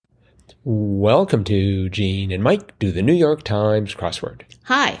Welcome to Gene and Mike do the New York Times crossword.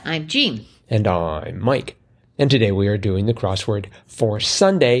 Hi, I'm Jean. And I'm Mike. And today we are doing the crossword for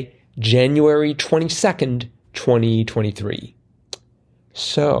Sunday, January 22nd, 2023.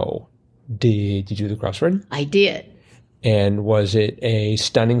 So, did you do the crossword? I did. And was it a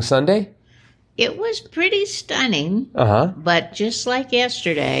stunning Sunday? It was pretty stunning. Uh-huh. But just like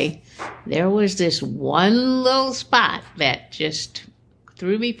yesterday, there was this one little spot that just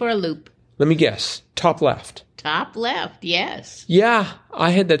threw me for a loop. Let me guess. Top left. Top left, yes. Yeah,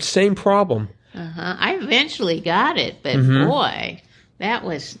 I had that same problem. I eventually got it, but boy, that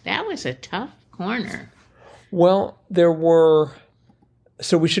was a tough corner. Well,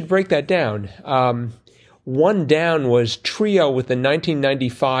 so we should break that down. One down was Trio with the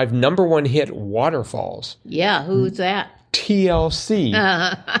 1995 number one hit, Waterfalls. Yeah, who's that? TLC.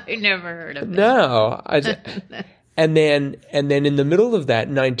 I never heard of it. No. And then in the middle of that,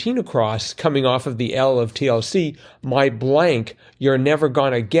 19 across, coming off of the L of TLC, My Blank, You're Never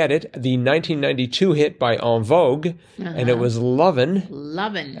Gonna Get It, the 1992 hit by En Vogue, and it was Lovin'.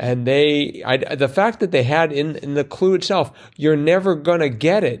 Lovin'. And the fact that they had in the clue itself, You're Never Gonna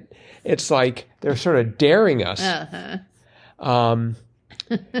Get It, it's like they're sort of daring us.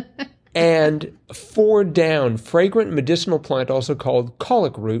 And four down, Fragrant Medicinal Plant, also called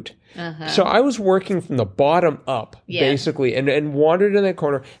Colic Root. So I was working from the bottom up, basically, and wandered in that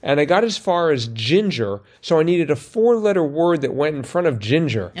corner, and I got as far as ginger, so I needed a four-letter word that went in front of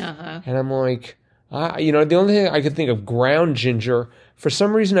ginger. And I'm like, the only thing I could think of, ground ginger. For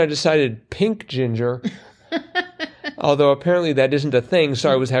some reason, I decided pink ginger, although apparently that isn't a thing, so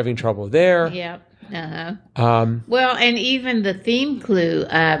I was having trouble there. Yep. Well, and even the theme clue,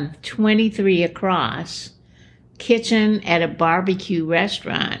 23 across, kitchen at a barbecue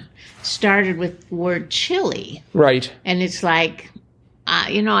restaurant, started with the word chili. Right. And it's like,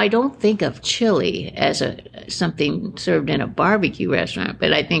 I don't think of chili as something served in a barbecue restaurant,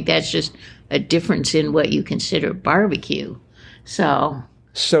 but I think that's just a difference in what you consider barbecue. So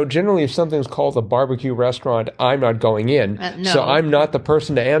generally, if something's called a barbecue restaurant, I'm not going in. No. So I'm not the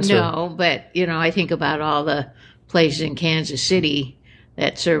person to answer. No, but, I think about all the places in Kansas City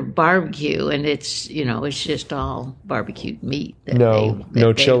that serve barbecue, and it's just all barbecued meat.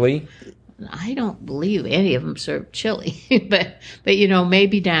 No chili? I don't believe any of them serve chili. but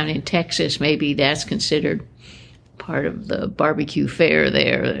maybe down in Texas, maybe that's considered part of the barbecue fare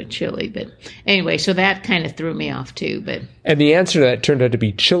there, the chili. But anyway, so that kind of threw me off too. And the answer to that turned out to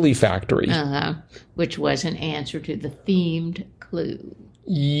be Chili Factory. Which was an answer to the themed clue.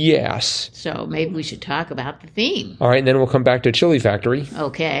 Yes. So maybe we should talk about the theme. All right, and then we'll come back to Chili Factory.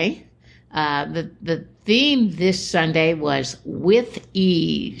 Okay. The theme this Sunday was With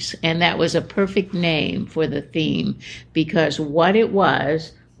Ease, and that was a perfect name for the theme because what it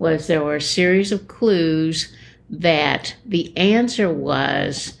was there were a series of clues that the answer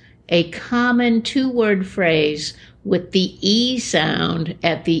was a common two-word phrase with the E sound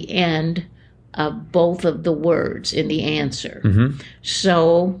at the end of both of the words in the answer.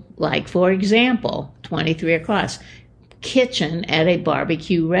 So, like, for example, 23 across, kitchen at a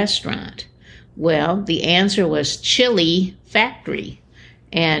barbecue restaurant. Well, the answer was Chili Factory.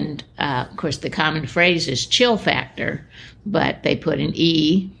 And, of course, the common phrase is chill factor, but they put an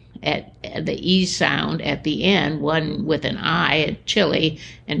E at the E sound at the end, one with an I at chili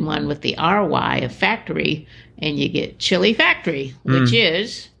and one with the RY of factory, and you get Chili Factory, which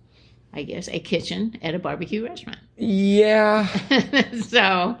is, I guess, a kitchen at a barbecue restaurant. Yeah.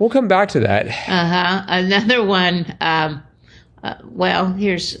 So we'll come back to that. Another one, I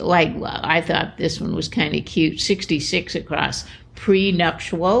thought this one was kind of cute, 66 across,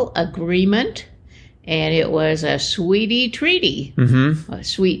 prenuptial agreement. And it was a sweetie treaty, a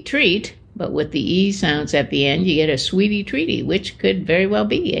sweet treat, but with the E sounds at the end, you get a sweetie treaty, which could very well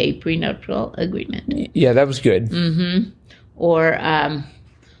be a prenuptial agreement. Yeah, that was good. Or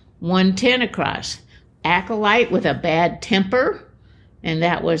 110 across, acolyte with a bad temper, and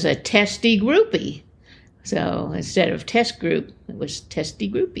that was a testy groupie. So instead of test group, it was testy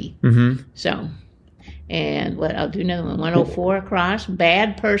groupie. So, and I'll do another one, 104 across,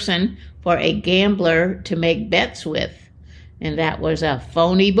 bad person for a gambler to make bets with. And that was a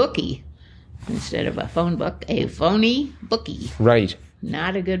phony bookie. Instead of a phone book, a phony bookie. Right.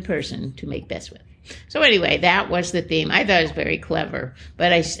 Not a good person to make bets with. So anyway, that was the theme. I thought it was very clever,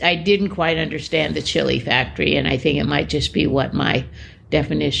 but I didn't quite understand the Chili Factory, and I think it might just be what my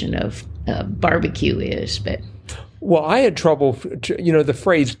definition of barbecue is. But well, I had trouble, the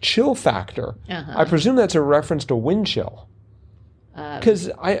phrase chill factor. I presume that's a reference to wind chill. Because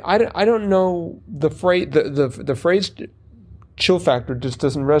I don't know the phrase, the phrase chill factor just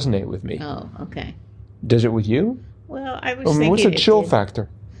doesn't resonate with me. Oh, okay. Does it with you? Well, I was thinking... What's a chill factor?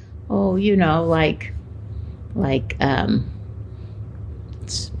 Oh, like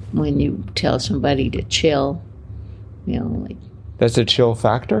when you tell somebody to chill, like... That's a chill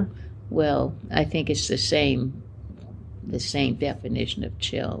factor? Well, I think it's the same definition of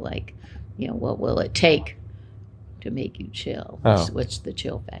chill. Like, what will it take to make you chill? What's the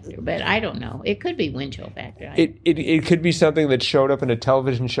chill factor? But I don't know. It could be wind chill factor. It could be something that showed up in a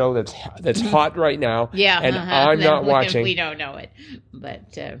television show that's hot right now. Yeah, and I'm not watching. We don't know it,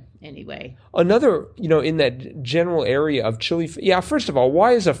 but anyway. Another, in that general area of chili. Yeah, first of all,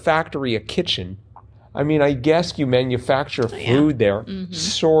 why is a factory a kitchen? I mean, I guess you manufacture food there,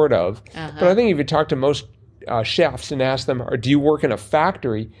 sort of. But I think if you talk to most chefs and ask them, do you work in a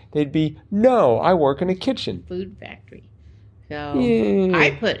factory? They'd be, no, I work in a kitchen. Food factory. So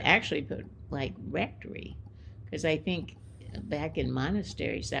I actually put like rectory, because I think back in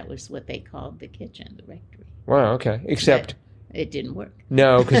monasteries that was what they called the kitchen, the rectory. Wow, okay. Except but it didn't work.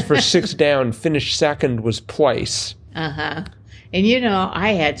 No, because for 6 down, finish second was place. And I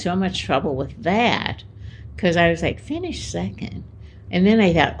had so much trouble with that, because I was like, finish second. And then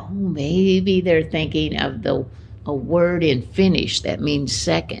I thought, maybe they're thinking of a word in Finnish that means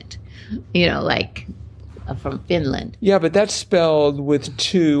second, like from Finland. Yeah, but that's spelled with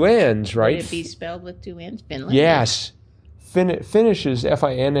 2 N's, right? Would it be spelled with 2 N's, Finland? Yes. Finnish is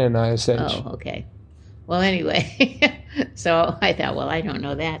Finnish. Oh, okay. Well, anyway, so I thought, I don't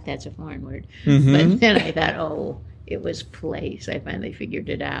know that. That's a foreign word. Mm-hmm. But then I thought, it was place. I finally figured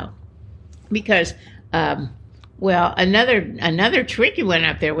it out. Because... another tricky one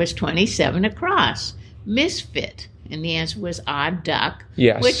up there was 27 across, misfit, and the answer was odd duck.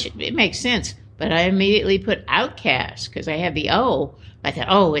 Yes, which it makes sense. But I immediately put outcast because I had the O. I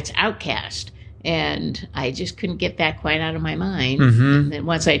thought, it's outcast, and I just couldn't get that quite out of my mind. Mm-hmm. And then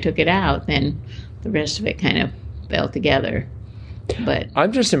once I took it out, then the rest of it kind of fell together. But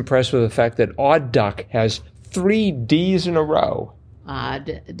I'm just impressed with the fact that odd duck has 3 D's in a row.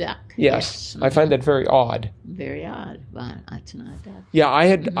 Odd duck. Yes. I find that very odd. Very odd, but it's an odd duck. Yeah, I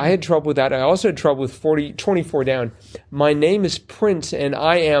had trouble with that. I also had trouble with 24 down. My name is Prince and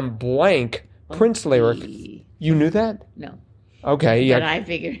I am blank. Prince lyric. You knew that? No. Okay, yeah. But I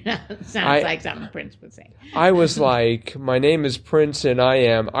figured it sounds like something Prince would say. I was like, my name is Prince and I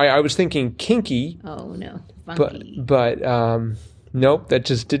am... I was thinking kinky. Oh, no. Funky. But nope, that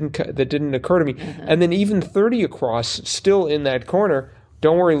didn't occur to me. And then even 30 across, still in that corner.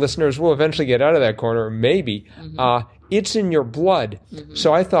 Don't worry, listeners, we'll eventually get out of that corner, maybe. It's in your blood.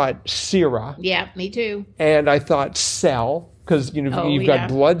 So I thought Syrah. Yeah, me too. And I thought cell, because you've got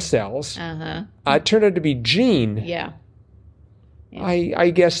blood cells. It turned out to be gene. Yeah.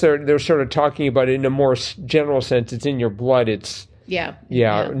 I guess they're sort of talking about it in a more general sense. It's in your blood. It's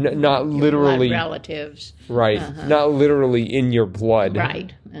not literally blood relatives, right? Not literally in your blood,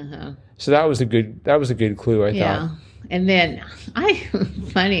 right? So that was a good clue, I thought. And then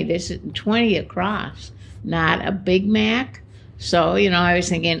funny, this is 20 across, not a Big Mac. So I was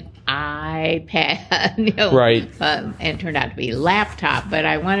thinking iPad, right? And it turned out to be laptop, but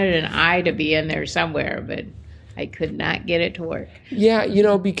I wanted an I to be in there somewhere, but I could not get it to work. Yeah,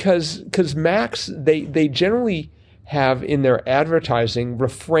 because Macs they generally have in their advertising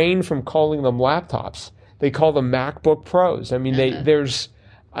refrained from calling them laptops. They call them MacBook Pros. I mean, there's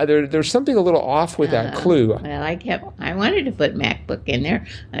something a little off with that clue. Well, I wanted to put MacBook in there.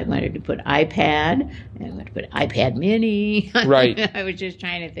 I wanted to put iPad. I wanted to put iPad Mini. Right. I was just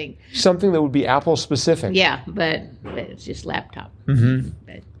trying to think something that would be Apple specific. Yeah, but it's just laptop.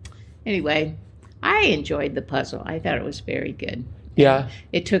 But anyway, I enjoyed the puzzle. I thought it was very good. Yeah.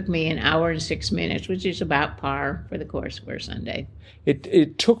 It took me 1 hour and 6 minutes, which is about par for the courseware Sunday.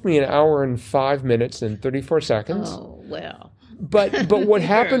 It took me 1 hour and 5 minutes and 34 seconds. Oh, well. But what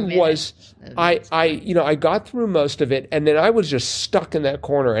happened was I got through most of it, and then I was just stuck in that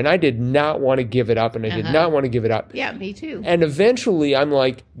corner, and I did not want to give it up, and I did not want to give it up. Yeah, me too. And eventually I'm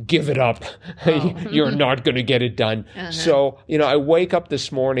like, give it up. You're not going to get it done. So, I wake up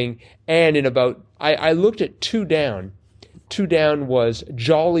this morning, and in about, I looked at 2 down. 2 down was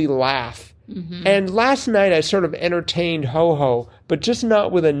Jolly Laugh. And last night I sort of entertained Ho-Ho, but just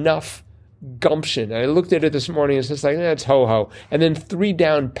not with enough gumption. I looked at it this morning and it's just like, that's Ho-Ho. And then 3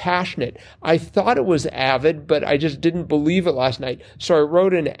 down, Passionate. I thought it was Avid, but I just didn't believe it last night. So I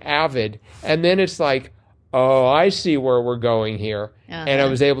wrote an Avid. And then it's like, oh, I see where we're going here. And I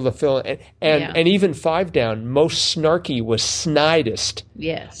was able to fill it. And even 5 down, most snarky was snidest.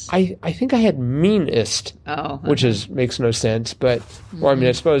 Yes. I think I had meanest, which makes no sense. But, well, I mean,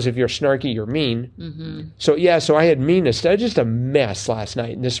 I suppose if you're snarky, you're mean. Mm-hmm. So I had meanest. I was just a mess last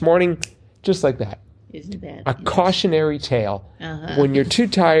night. And this morning, just like that. Isn't that a cautionary tale? When you're too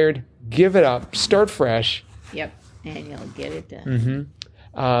tired, give it up. Start fresh. Yep. And you'll get it done.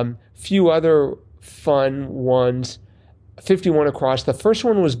 Mm-hmm. Few other fun ones. 51 across. The first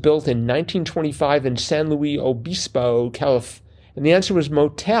one was built in 1925 in San Luis Obispo, California. And the answer was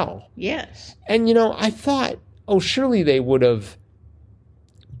motel. Yes. And, I thought, surely they would have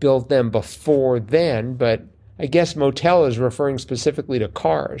built them before then, but I guess motel is referring specifically to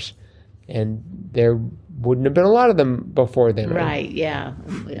cars. And there wouldn't have been a lot of them before then. Right, yeah.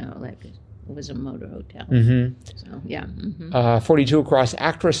 Like it was a motor hotel. Mm-hmm. So, yeah. Mm-hmm. 42 across.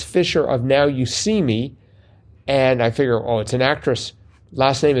 Actress Fisher of Now You See Me. And I figure, it's an actress.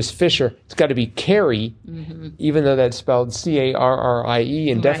 Last name is Fisher. It's got to be Carrie, even though that's spelled Carrie,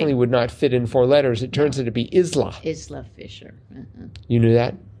 and definitely would not fit in 4 letters. It turns out to be Isla. Isla Fisher. You knew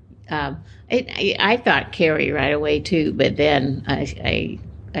that? I thought Carrie right away, too, but then I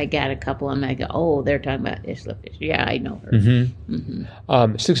got a couple of them. I go, they're talking about Isla Fisher. Yeah, I know her. Mm-hmm.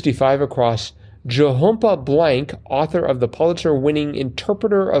 Mm-hmm. 65 across. Jehumpa Blank, author of the Pulitzer-winning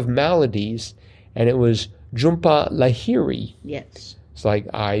Interpreter of Maladies, and it was Jhumpa Lahiri. Yes. It's like,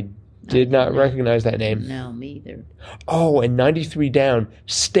 I did not recognize that name. No, me either. And 93 down.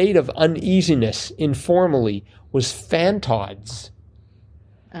 State of uneasiness, informally, was Fantods.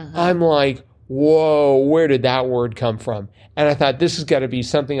 I'm like, whoa, where did that word come from? And I thought, this has got to be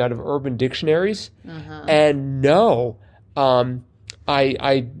something out of Urban Dictionaries. And no,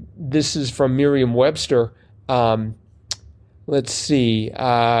 this is from Merriam-Webster. Let's see.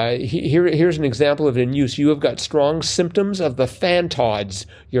 Here's an example of it in use. You have got strong symptoms of the Fantods.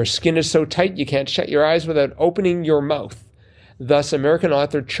 Your skin is so tight you can't shut your eyes without opening your mouth. Thus, American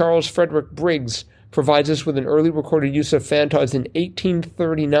author Charles Frederick Briggs provides us with an early recorded use of Fantods in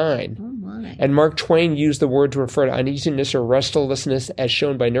 1839. Oh my. And Mark Twain used the word to refer to uneasiness or restlessness as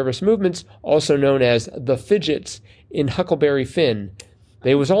shown by nervous movements, also known as the fidgets, in Huckleberry Finn.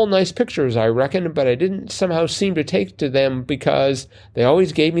 They was all nice pictures, I reckon, but I didn't somehow seem to take to them because they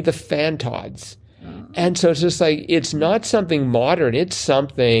always gave me the Fantods. And so it's just like, it's not something modern, it's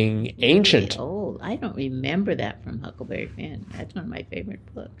something ancient. Really old. I don't remember that from Huckleberry Finn. That's one of my favorite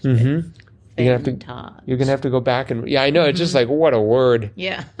books. Mm-hmm. You're going to have to go back and... Yeah, I know, it's just like, what a word.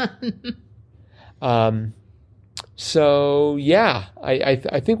 Yeah. So, yeah,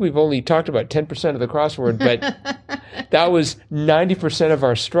 I think we've only talked about 10% of the crossword, but that was 90% of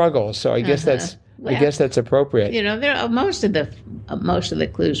our struggle. So I guess that's appropriate. Most of the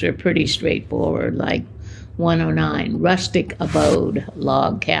clues are pretty straightforward, like 109, rustic abode,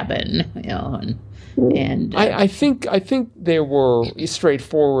 log cabin, and I think they were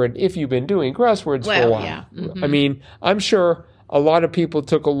straightforward if you've been doing crosswords for a while. Yeah. Mm-hmm. I mean, I'm sure a lot of people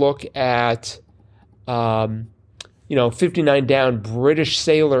took a look at 59 down, British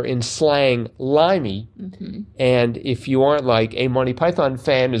sailor in slang, limey. Mm-hmm. And if you aren't like a Monty Python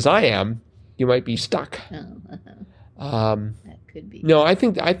fan as I am, you might be stuck. That could be. No, I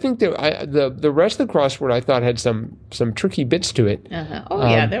think the rest of the crossword I thought had some tricky bits to it.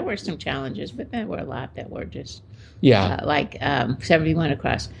 Yeah, there were some challenges, but there were a lot that were just 71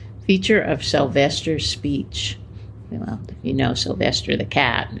 across. Feature of Sylvester's speech. Well, if you know Sylvester the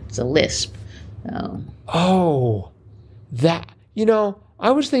cat, it's a lisp. I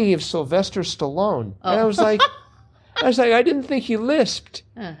was thinking of Sylvester Stallone, and I was like, I didn't think he lisped,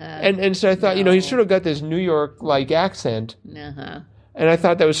 and so I thought, he's sort of got this New York like accent, and I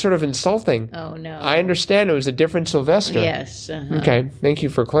thought that was sort of insulting. Oh no, I understand it was a different Sylvester. Yes. Okay, thank you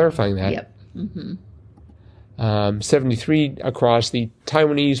for clarifying that. Yep. Mm-hmm. 73 across. The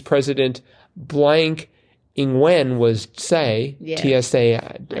Taiwanese president blank Ingwen was Tsai, T-S-A,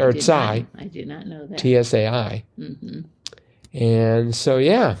 or Tsai. I did not know that. T-S-A-I. Mm-hmm. And so,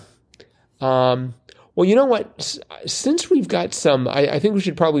 yeah. Well, you know what? Since we've got some, I think we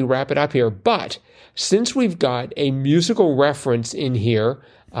should probably wrap it up here, but since we've got a musical reference in here,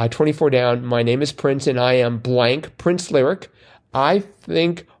 24 down, my name is Prince and I am blank, Prince Lyric, I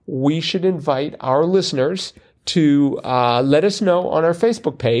think we should invite our listeners to let us know on our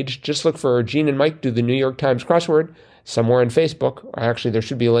Facebook page. Just look for Gene and Mike do the New York Times crossword somewhere on Facebook. Or actually, there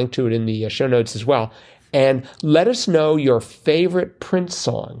should be a link to it in the show notes as well. And let us know your favorite Prince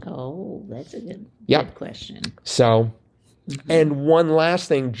song. Oh, that's a good question. So And one last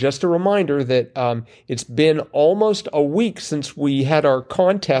thing, just a reminder that it's been almost a week since we had our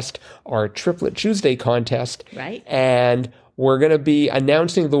contest, our Triplet Tuesday contest. Right. And we're going to be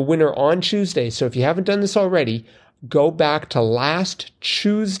announcing the winner on Tuesday. So if you haven't done this already, go back to last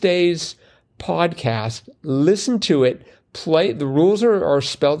Tuesday's podcast, listen to it, play. The rules are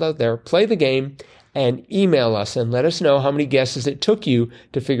spelled out there. Play the game and email us and let us know how many guesses it took you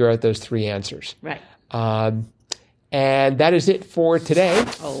to figure out those 3 answers. Right. And that is it for today.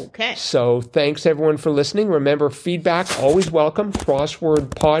 Okay. So thanks everyone for listening. Remember, feedback always welcome.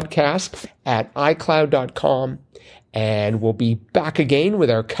 crosswordpodcast@icloud.com. And we'll be back again with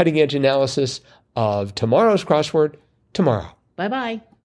our cutting edge analysis of tomorrow's crossword tomorrow. Bye-bye.